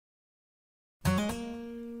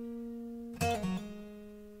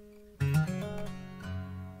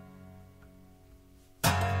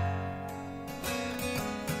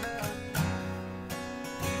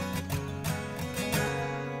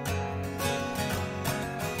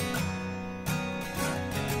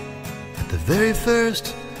very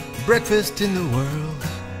first breakfast in the world.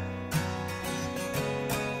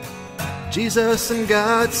 Jesus and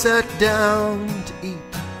God sat down to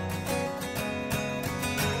eat.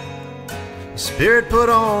 The Spirit put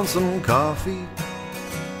on some coffee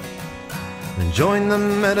and joined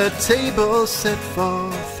them at a table set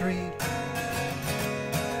for three.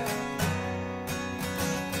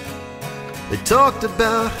 They talked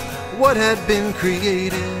about what had been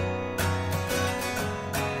created,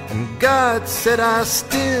 and God said, I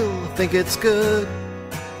still think it's good.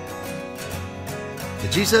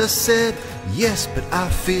 But Jesus said, yes, but I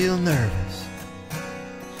feel nervous.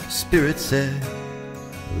 Spirit said,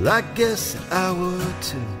 well, I guess that I would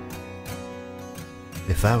too,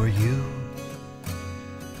 if I were you.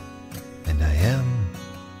 And I am,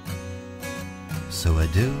 so I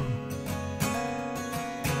do.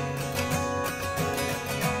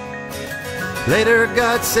 Later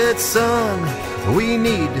God said, son, we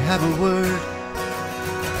need to have a word.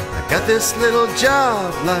 I got this little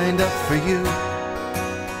job lined up for you.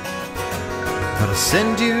 I'll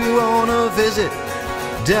send you on a visit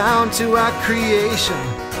down to our creation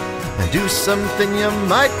and do something you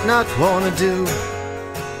might not want to do.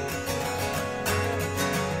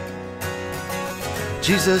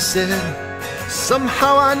 Jesus said,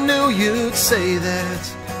 somehow I knew you'd say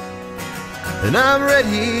that, and I'm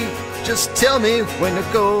ready, just tell me when to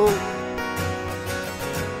go.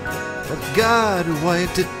 But God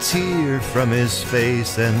wiped a tear from his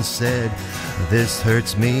face and said, this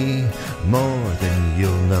hurts me more than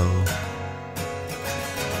you'll know.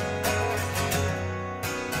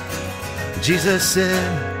 Jesus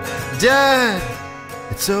said, Dad,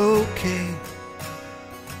 it's okay.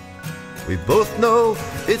 We both know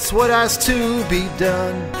it's what has to be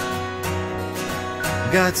done.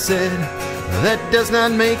 God said, that does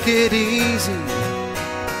not make it easy.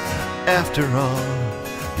 After all,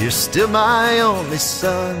 you're still my only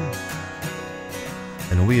son,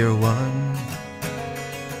 and we are one.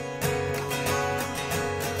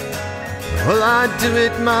 Well, I'd do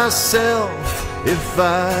it myself if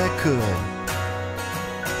I could,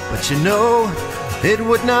 but you know, it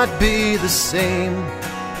would not be the same.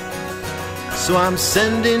 So I'm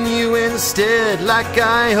sending you instead, like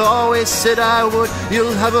I always said I would.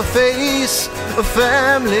 You'll have a face, a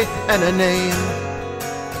family, and a name.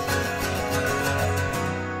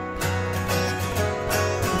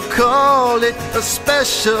 Call it a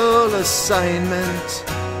special assignment.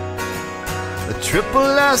 The trip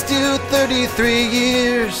will last you 33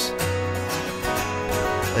 years.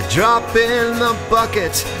 A drop in the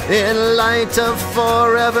bucket in light of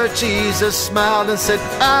forever. Jesus smiled and said,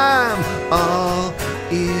 I'm all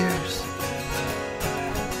ears.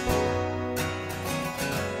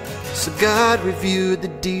 So God reviewed the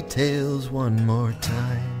details one more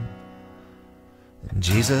time, and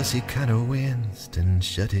Jesus, he kind of winced and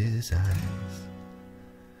shut his eyes.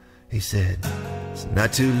 He said, it's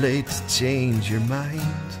not too late to change your mind.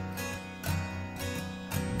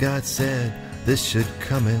 God said, this should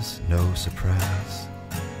come as no surprise.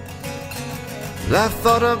 Well, I've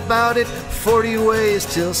thought about it 40 ways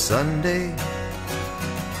till Sunday.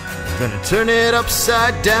 I'm gonna turn it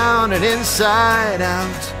upside down and inside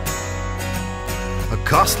out. A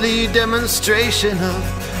costly demonstration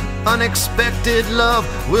of unexpected love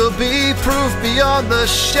will be proof beyond the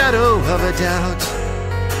shadow of a doubt.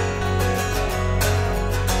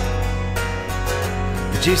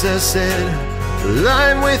 Jesus said, well,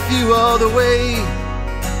 I'm with you all the way.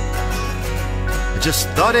 I just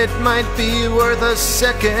thought it might be worth a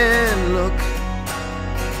second look.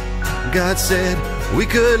 God said, we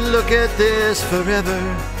could look at this forever,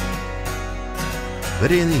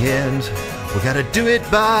 but in the end, we gotta do it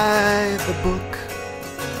by the book.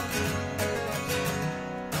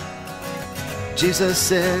 Jesus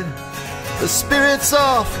said, the Spirit's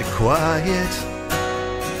awfully quiet,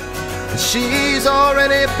 and she's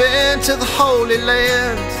already been to the Holy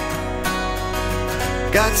Land.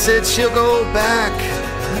 God said she'll go back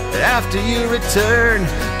after you return.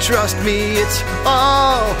 Trust me, it's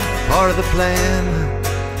all part of the plan.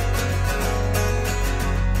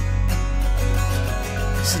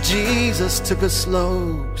 So Jesus took a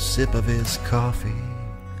slow sip of his coffee.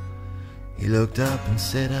 He looked up and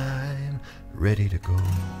said, I'm ready to go.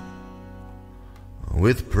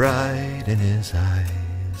 With pride in his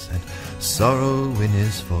eyes and sorrow in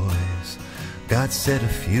his voice, God said a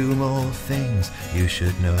few more things you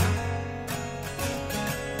should know.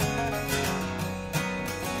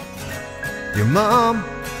 Your mom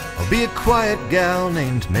will be a quiet gal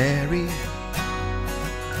named Mary.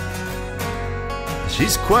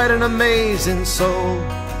 She's quite an amazing soul.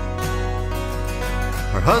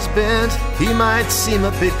 Her husband, he might seem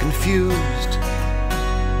a bit confused,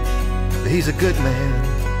 but he's a good man.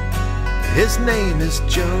 His name is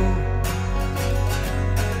Joe.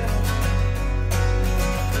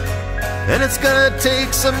 And it's gonna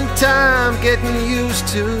take some time getting used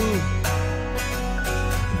to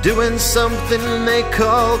doing something they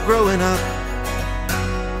call growing up.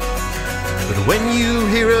 But when you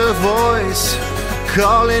hear a voice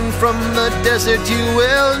calling from the desert, you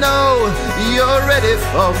will know you're ready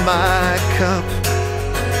for my cup.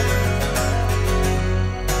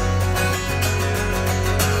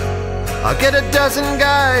 I'll get a dozen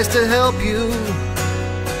guys to help you.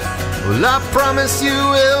 Well, I promise you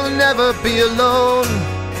will never be alone,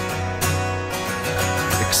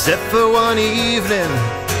 except for one evening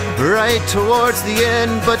right towards the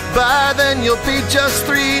end. But by then you'll be just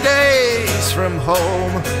 3 days from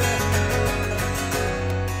home.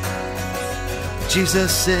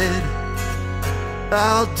 Jesus said,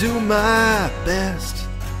 I'll do my best,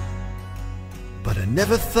 but I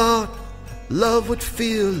never thought love would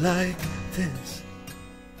feel like this.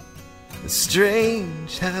 It's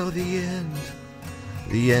strange how the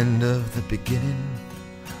end of the beginning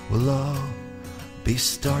will all be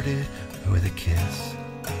started with a kiss.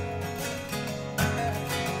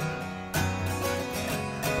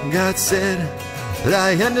 God said that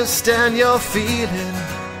I understand your feeling,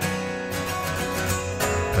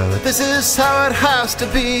 but this is how it has to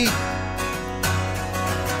be.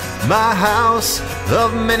 My house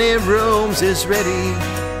of many rooms is ready,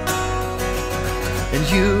 and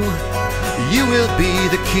you will be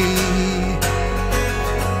the key.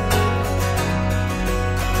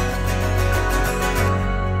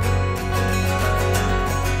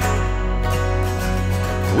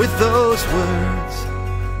 With those words,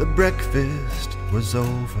 the breakfast was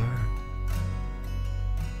over,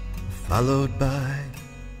 followed by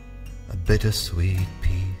a bittersweet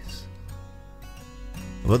piece.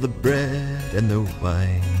 Well, the bread and the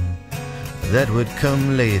wine that would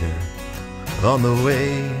come later on the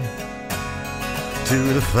way to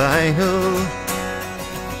the final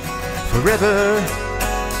forever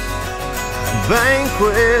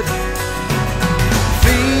banquet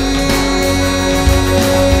feast.